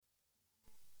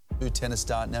Tennis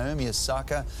star Naomi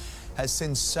Osaka has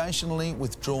sensationally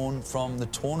withdrawn from the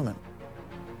tournament.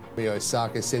 Naomi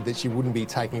Osaka said that she wouldn't be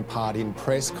taking part in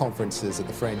press conferences at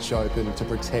the French Open to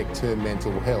protect her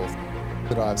mental health.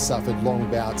 That I've suffered long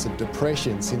bouts of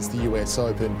depression since the US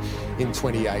Open in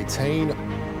 2018.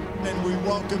 And we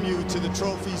welcome you to the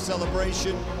trophy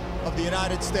celebration of the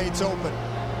United States Open.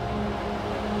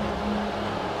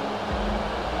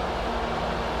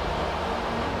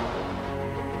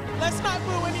 Let's not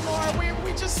boo anymore.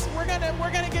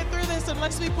 We're gonna get through this, and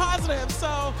let's be positive.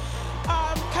 So,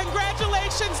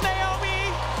 congratulations,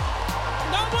 Naomi.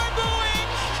 No more booing.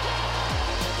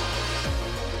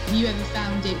 Have you ever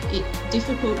found it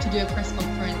difficult to do a press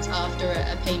conference after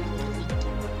a painful defeat?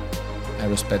 I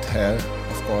respect her,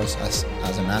 of course, as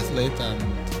an athlete,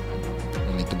 and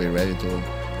we need to be ready to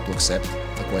accept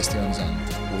the questions,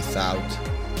 and without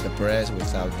the press,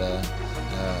 without the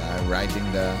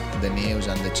writing the news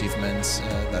and the achievements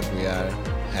that we are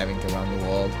having around the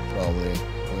world, probably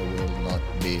we will not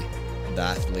be the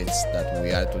athletes that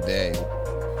we are today.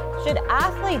 Should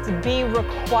athletes be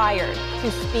required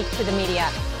to speak to the media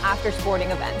after sporting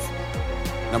events?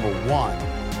 Number one,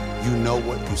 you know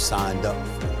what you signed up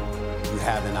for. You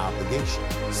have an obligation.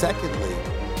 Secondly,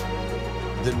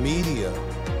 the media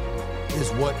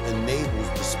is what enables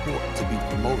the sport to be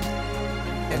promoted.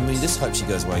 And we just hope she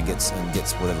goes away and gets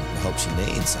whatever help she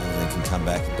needs and then can come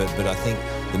back. But I think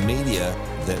the media,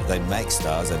 they make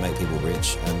stars, they make people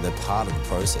rich, and the part of the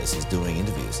process is doing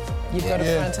interviews. You've got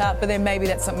to front up, but then maybe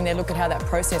that's something they look at how that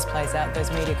process plays out, those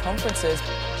media conferences.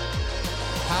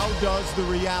 How does the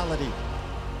reality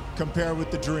compare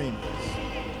with the dream?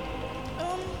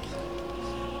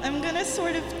 I'm gonna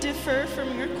sort of differ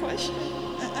from your question.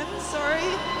 I'm sorry.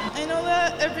 I know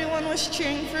that everyone was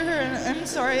cheering for her, and I'm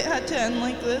sorry it had to end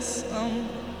like this.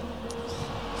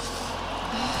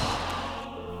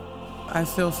 I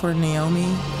feel for Naomi.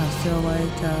 I feel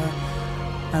like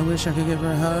I wish I could give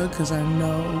her a hug because I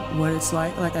know what it's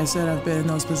like. Like I said, I've been in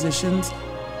those positions.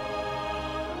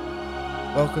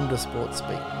 Welcome to Sports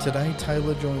Speak. Today,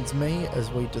 Taylor joins me as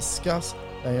we discuss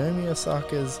Naomi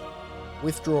Osaka's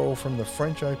withdrawal from the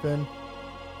French Open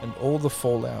and all the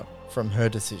fallout from her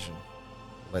decision.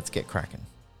 Let's get cracking.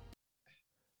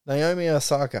 Naomi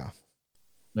Osaka.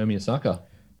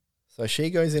 So she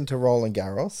goes into Roland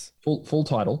Garros. Full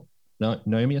title.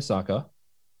 Naomi Osaka,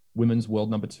 women's world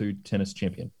number 2 tennis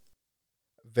champion.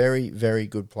 Very, very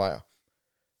good player.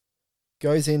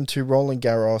 Goes into Roland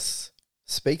Garros,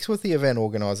 speaks with the event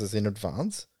organisers in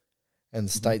advance, and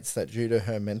states that due to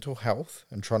her mental health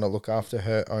and trying to look after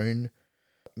her own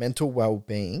mental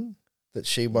well-being, that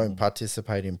she won't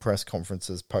participate in press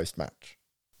conferences post-match.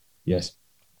 Yes.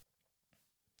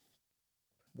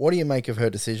 What do you make of her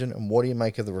decision, and what do you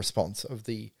make of the response of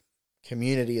the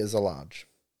community as a large?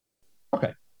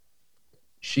 Okay.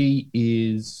 She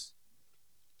is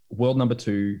world number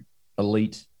 2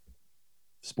 elite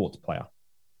sports player.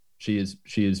 She is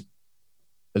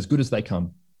as good as they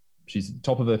come. She's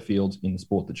top of her field in the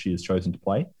sport that she has chosen to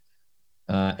play.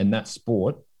 And that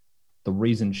sport, the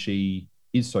reason she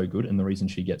is so good and the reason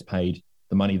she gets paid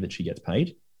the money that she gets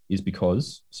paid is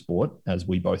because sport, as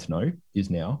we both know, is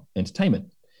now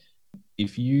entertainment.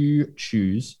 If you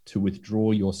choose to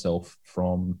withdraw yourself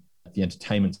from the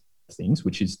entertainment things,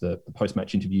 which is the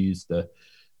post-match interviews, the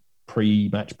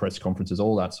pre-match press conferences,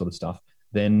 all that sort of stuff,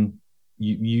 then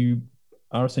you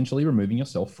are essentially removing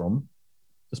yourself from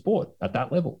the sport at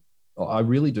that level. I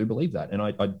really do believe that. And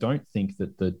I don't think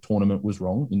that the tournament was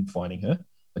wrong in finding her.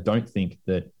 I don't think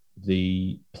that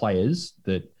the players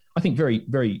that I think very,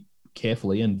 very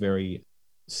carefully and very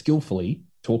skillfully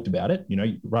talked about it. You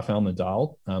know, Rafael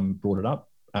Nadal brought it up.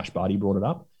 Ash Barty brought it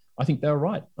up. I think they were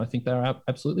right. I think they are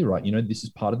absolutely right. You know, this is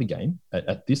part of the game.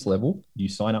 At this level, you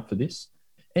sign up for this.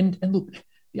 And look,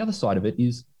 the other side of it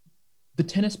is the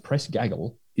tennis press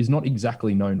gaggle is not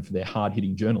exactly known for their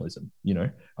hard-hitting journalism. You know,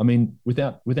 I mean,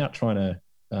 without trying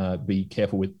to be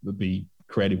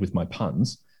creative with my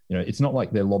puns, you know, it's not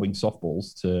like they're lobbing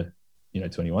softballs to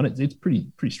anyone. It's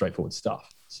pretty straightforward stuff.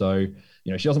 So,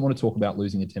 you know, she doesn't want to talk about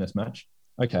losing a tennis match.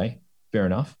 Okay, fair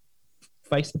enough.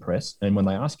 Face the press, and when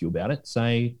they ask you about it,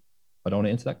 say, I don't want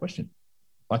to answer that question.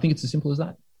 I think it's as simple as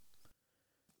that.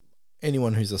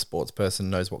 Anyone who's a sports person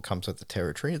knows what comes with the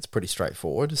territory. It's pretty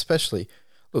straightforward, especially,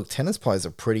 look, tennis players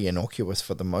are pretty innocuous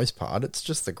for the most part. It's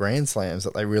just the Grand Slams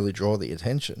that they really draw the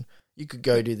attention. You could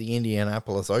go to the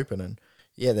Indianapolis Open and,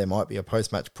 yeah, there might be a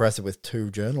post-match presser with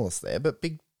 2 journalists there, but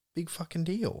big fucking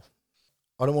deal.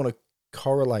 I don't want to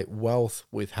correlate wealth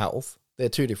with health. They're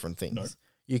 2 different things. No.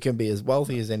 You can be as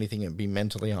wealthy as anything and be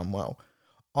mentally unwell.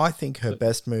 I think her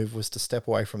best move was to step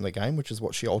away from the game, which is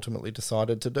what she ultimately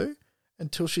decided to do,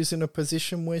 until she's in a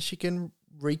position where she can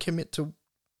recommit to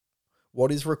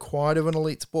what is required of an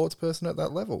elite sports person at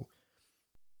that level.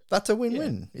 That's a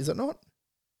win-win, is it not?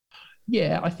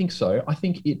 Yeah, I think so. I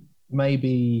think it may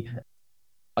be,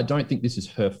 I don't think this is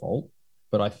her fault,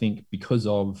 but I think because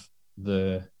of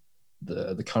the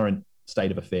current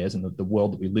state of affairs and the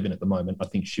world that we live in at the moment, I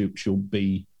think she'll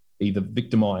be either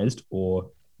victimized or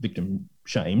victim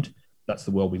shamed. That's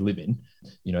the world we live in.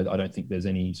 You know, I don't think there's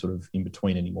any sort of in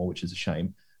between anymore, which is a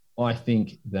shame. I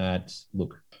think that,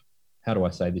 look, how do I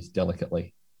say this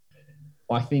delicately?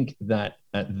 I think that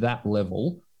at that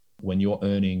level, when you're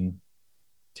earning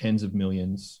tens of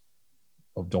millions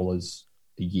of dollars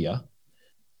a year,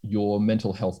 your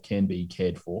mental health can be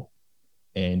cared for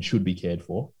and should be cared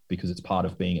for because it's part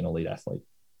of being an elite athlete.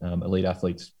 Elite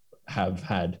athletes have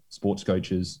had sports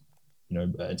coaches, you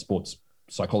know, and sports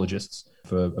psychologists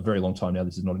for a very long time now.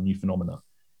 This is not a new phenomenon.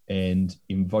 And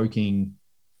invoking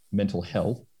mental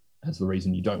health as the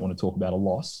reason you don't want to talk about a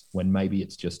loss when maybe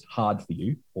it's just hard for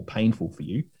you or painful for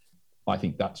you, I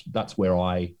think that's where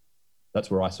I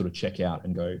sort of check out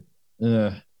and go,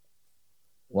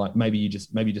 like maybe you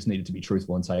just needed to be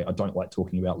truthful and say, I don't like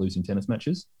talking about losing tennis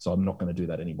matches, so I'm not going to do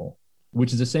that anymore,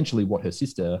 which is essentially what her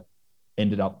sister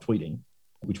ended up tweeting,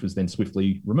 which was then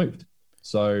swiftly removed.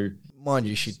 So, mind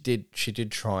you, she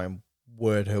did try and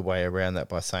word her way around that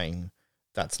by saying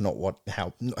that's not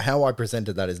how I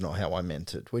presented that is not how I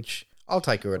meant it, which I'll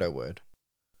take her at her word.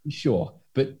 Sure,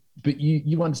 but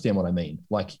you understand what I mean.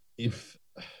 Like,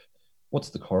 what's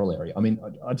the corollary? I mean,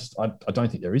 I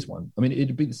don't think there is one. I mean,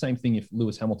 it'd be the same thing if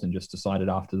Lewis Hamilton just decided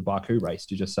after the Baku race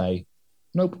to just say,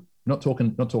 nope, not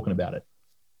talking about it.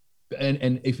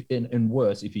 And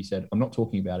worse, if he said, I'm not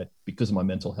talking about it because of my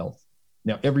mental health.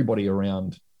 Now, everybody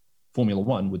around Formula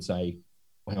One would say,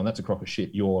 well, hang on, that's a crock of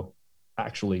shit. You're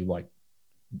actually like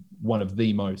one of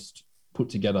the most put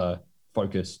together,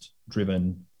 focused,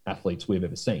 driven athletes we've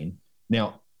ever seen.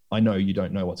 Now, I know you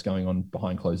don't know what's going on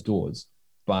behind closed doors,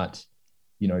 but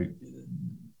you know,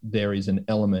 there is an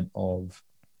element of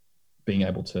being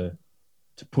able to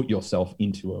put yourself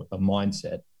into a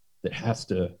mindset that has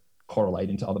to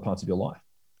correlate into other parts of your life.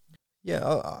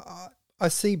 Yeah, I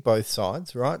see both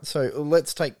sides, right? So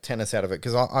let's take tennis out of it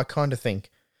because I kind of think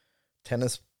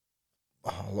tennis,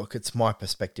 look, it's my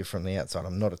perspective from the outside.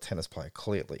 I'm not a tennis player,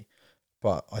 clearly,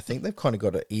 but I think they've kind of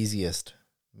got it easiest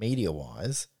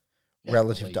media-wise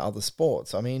relative to other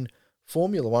sports. I mean,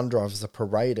 Formula One drivers are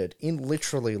paraded in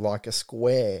literally like a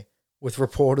square with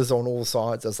reporters on all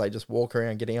sides as they just walk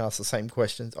around getting asked the same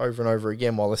questions over and over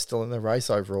again while they're still in their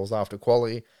race overalls after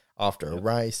quali, after a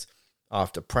race,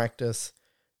 after practice.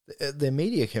 Their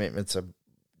media commitments are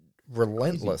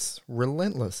relentless.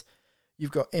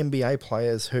 You've got NBA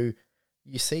players who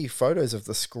you see photos of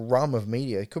the scrum of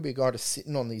media. It could be a guy just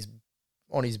sitting on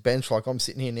his bench like I'm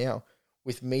sitting here now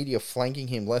with media flanking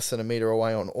him less than a meter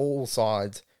away on all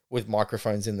sides with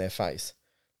microphones in their face.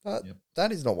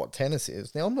 That is not what tennis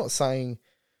is. Now, I'm not saying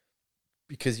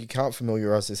because you can't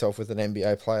familiarise yourself with an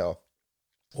NBA player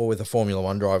or with a Formula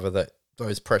One driver that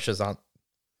those pressures aren't,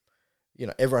 you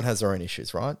know, everyone has their own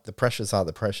issues, right? The pressures are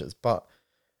the pressures. But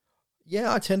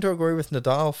yeah, I tend to agree with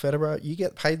Nadal, Federer. You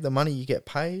get paid the money you get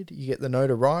paid. You get the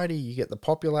notoriety. You get the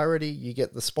popularity. You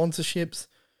get the sponsorships.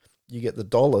 You get the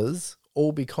dollars,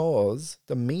 all because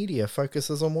the media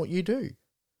focuses on what you do.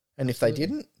 And if they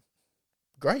didn't,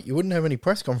 great, you wouldn't have any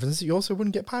press conferences. You also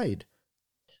wouldn't get paid.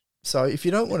 So if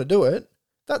you don't want to do it,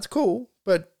 that's cool.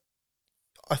 But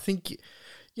I think,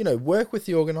 you know, work with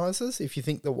the organisers. If you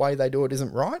think the way they do it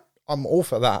isn't right, I'm all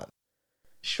for that.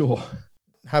 Sure.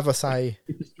 Have a say.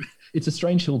 It's a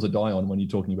strange hill to die on when you're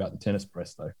talking about the tennis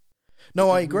press, though. No,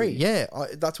 I agree. Yeah,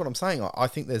 that's what I'm saying. I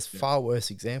think there's far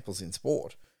worse examples in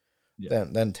sport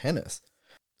than tennis.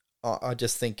 I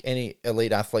just think any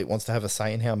elite athlete wants to have a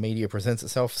say in how media presents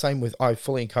itself. Same with, I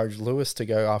fully encourage Lewis to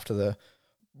go after the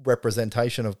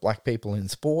representation of black people in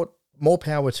sport. More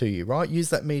power to you, right? Use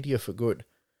that media for good.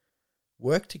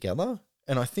 Work together.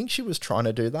 And I think she was trying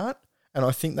to do that. And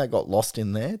I think they got lost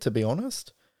in there, to be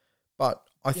honest. But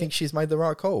I think she's made the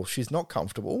right call. She's not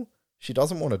comfortable. She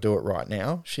doesn't want to do it right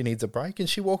now. She needs a break and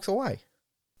she walks away.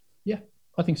 Yeah,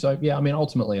 I think so. Yeah, I mean,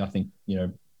 ultimately, I think, you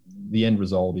know, the end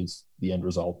result is the end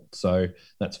result. So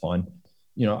that's fine.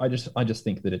 You know, I just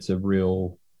think that it's a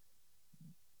real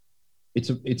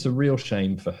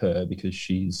shame for her because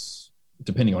she's,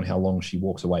 depending on how long she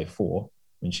walks away for,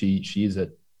 I mean, she is at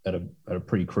a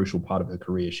pretty crucial part of her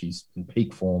career. She's in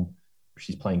peak form.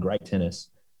 She's playing great tennis.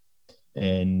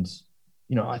 And,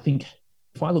 you know, I think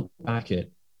if I look back at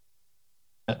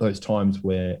those times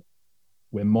where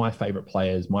my favorite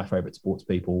players, my favorite sports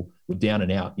people were down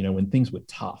and out, you know, when things were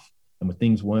tough and when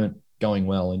things weren't going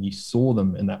well, and you saw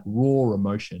them, and that raw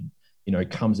emotion,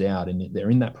 comes out, and they're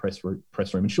in that press room.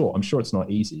 And sure, I'm sure it's not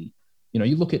easy.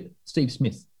 You look at Steve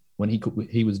Smith when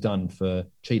he was done for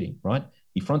cheating, right?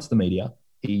 He fronts the media.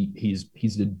 He's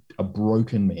a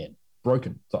broken man.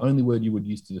 Broken. It's the only word you would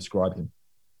use to describe him.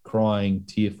 Crying,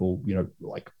 tearful,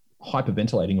 like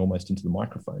hyperventilating almost into the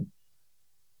microphone.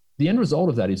 The end result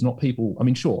of that is not people. I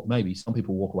mean, sure, maybe some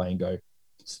people walk away and go,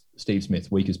 Steve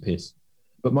Smith, weak as piss.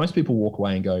 But most people walk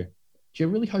away and go, gee, I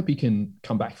really hope he can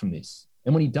come back from this.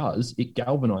 And when he does, it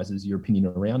galvanizes your opinion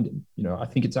around him. I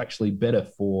think it's actually better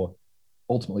for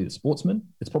ultimately the sportsman.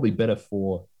 It's probably better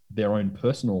for their own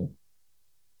personal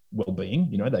well-being.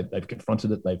 They've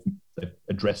confronted it, they've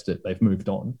addressed it, they've moved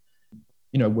on.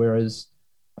 Whereas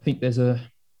I think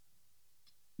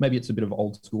maybe it's a bit of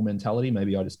old school mentality.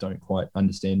 Maybe I just don't quite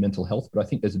understand mental health, but I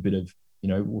think there's a bit of,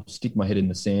 we'll stick my head in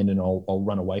the sand and I'll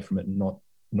run away from it and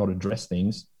not address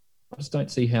things. I just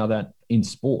don't see how that in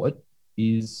sport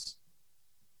is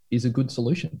a good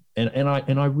solution. And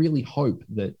I really hope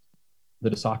that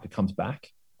Osaka comes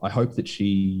back. I hope that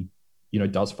she,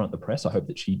 does front the press. I hope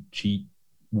that she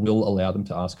will allow them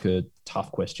to ask her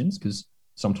tough questions, because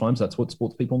sometimes that's what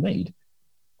sports people need.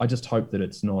 I just hope that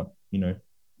it's not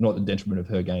the detriment of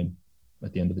her game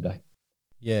at the end of the day.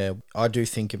 Yeah, I do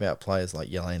think about players like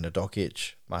Jelena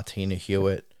Dokic, Martina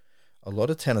Hewitt. A lot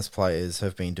of tennis players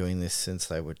have been doing this since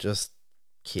they were just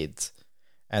kids.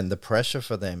 And the pressure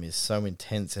for them is so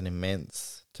intense and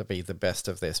immense to be the best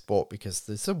of their sport, because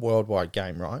it's a worldwide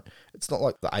game, right? It's not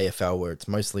like the AFL where it's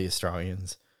mostly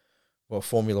Australians. Well,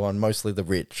 Formula One, mostly the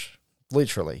rich,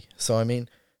 literally. So, I mean,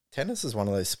 tennis is one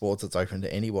of those sports that's open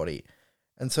to anybody.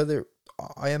 And so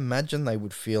I imagine they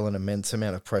would feel an immense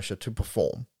amount of pressure to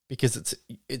perform, because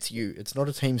it's you. It's not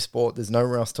a team sport. There's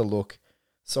nowhere else to look.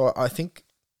 So I think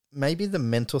maybe the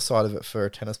mental side of it for a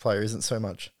tennis player isn't so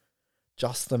much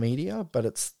just the media, but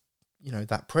it's,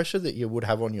 that pressure that you would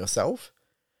have on yourself,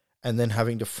 and then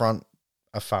having to front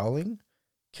a fouling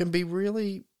can be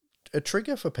really a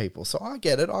trigger for people. So I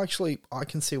get it. I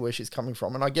can see where she's coming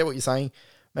from, and I get what you're saying.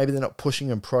 Maybe they're not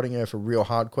pushing and prodding her for real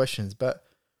hard questions, but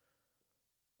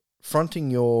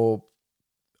fronting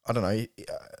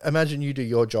imagine you do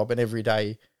your job, and every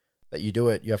day that you do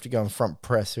it, you have to go in front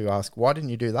press who ask, why didn't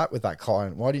you do that with that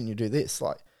client? Why didn't you do this?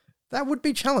 Like, that would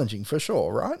be challenging for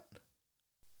sure, right?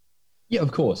 Yeah,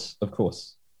 of course.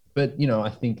 But, I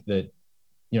think that,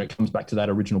 it comes back to that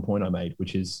original point I made,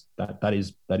 which is that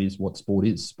is what sport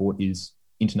is. Sport is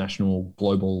international,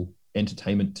 global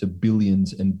entertainment to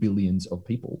billions and billions of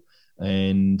people.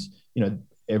 And,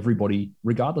 everybody,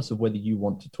 regardless of whether you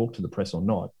want to talk to the press or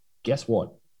not, guess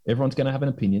what? Everyone's going to have an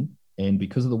opinion. And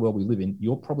because of the world we live in,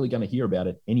 you're probably going to hear about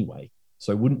it anyway.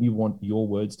 So wouldn't you want your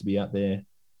words to be out there?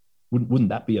 Wouldn't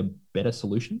that be a better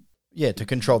solution? Yeah, to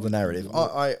control the narrative.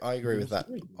 I agree with that.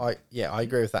 I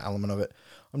agree with that element of it.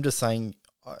 I'm just saying,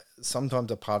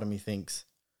 sometimes a part of me thinks,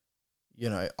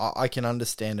 I can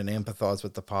understand and empathize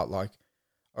with the part like,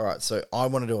 all right, so I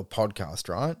want to do a podcast,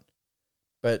 right?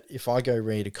 But if I go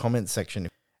read a comment section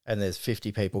and there's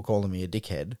 50 people calling me a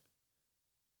dickhead,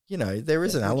 there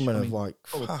is an element of like,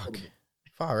 fuck,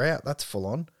 far out, that's full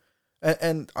on.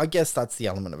 And I guess that's the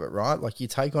element of it, right? Like, you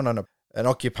take on an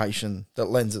occupation that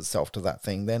lends itself to that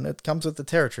thing, then it comes with the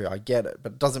territory. I get it,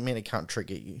 but it doesn't mean it can't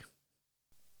trigger you.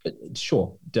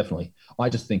 Sure, definitely. I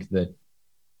just think that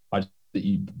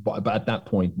but at that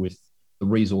point, with the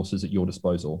resources at your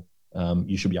disposal,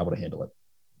 you should be able to handle it.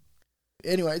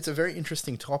 Anyway, it's a very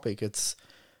interesting topic. It's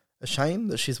a shame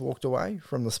that she's walked away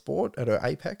from the sport at her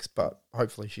apex, but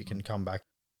hopefully she can come back.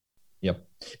 Yep.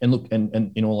 And look,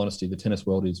 and in all honesty, the tennis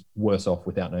world is worse off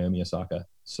without Naomi Osaka.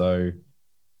 So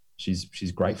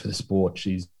she's great for the sport.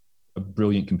 She's a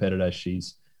brilliant competitor.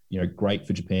 She's, great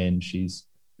for Japan. She's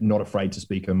not afraid to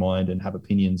speak her mind and have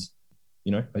opinions.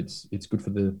 It's good for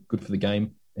the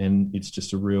game. And it's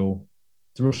just a real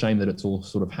shame that it's all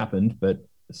sort of happened, but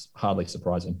it's hardly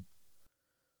surprising.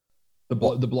 The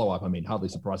blow up, hardly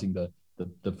surprising, the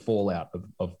fallout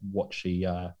of what she,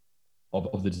 of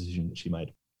the decision that she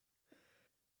made.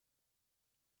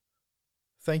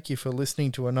 Thank you for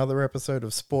listening to another episode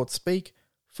of Sports Speak.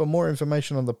 For more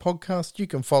information on the podcast, you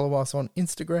can follow us on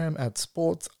Instagram at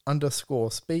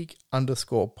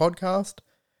sports_speak_podcast,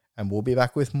 and we'll be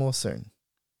back with more soon.